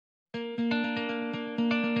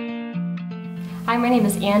Hi, my name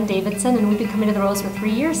is Ann Davidson, and we've been coming to the Rose for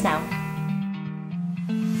 3 years now.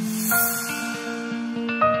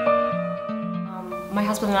 My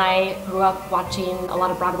husband and I grew up watching a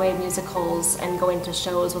lot of Broadway musicals and going to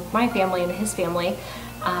shows with my family and his family,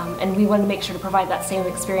 and we wanted to make sure to provide that same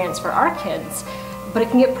experience for our kids. But it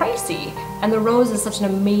can get pricey, and the Rose is such an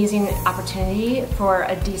amazing opportunity for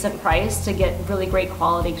a decent price to get really great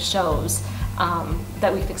quality shows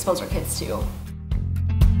that we can expose our kids to.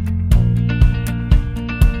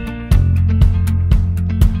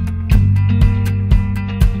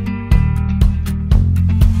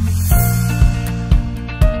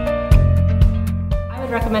 I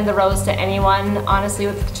would recommend the Rose to anyone, honestly,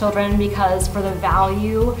 with children, because for the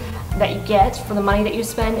value that you get for the money that you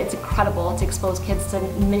spend, it's incredible to expose kids to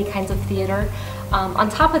many kinds of theater. On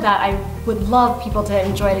top of that, I would love people to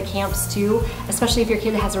enjoy the camps too, especially if your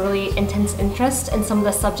kid has a really intense interest in some of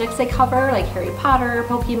the subjects they cover, like Harry Potter,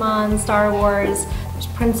 Pokemon, Star Wars, there's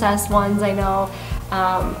princess ones I know.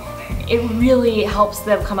 It really helps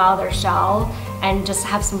them come out of their shell and just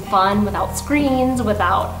have some fun without screens,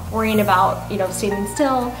 without worrying about, standing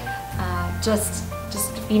still, just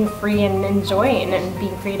being free and enjoying and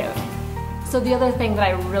being creative. So the other thing that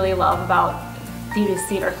I really love about these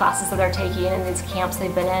theater classes that they're taking and these camps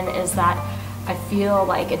they've been in is that I feel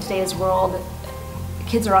like in today's world,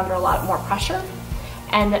 kids are under a lot more pressure,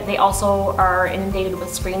 and that they also are inundated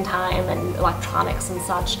with screen time and electronics and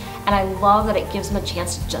such. And I love that it gives them a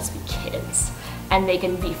chance to just be kids, and they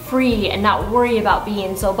can be free and not worry about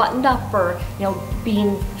being so buttoned up or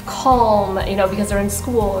being calm, because they're in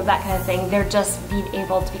school or that kind of thing. They're just being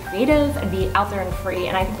able to be creative and be out there and free,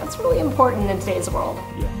 and I think that's really important in today's world.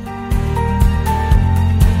 Yeah.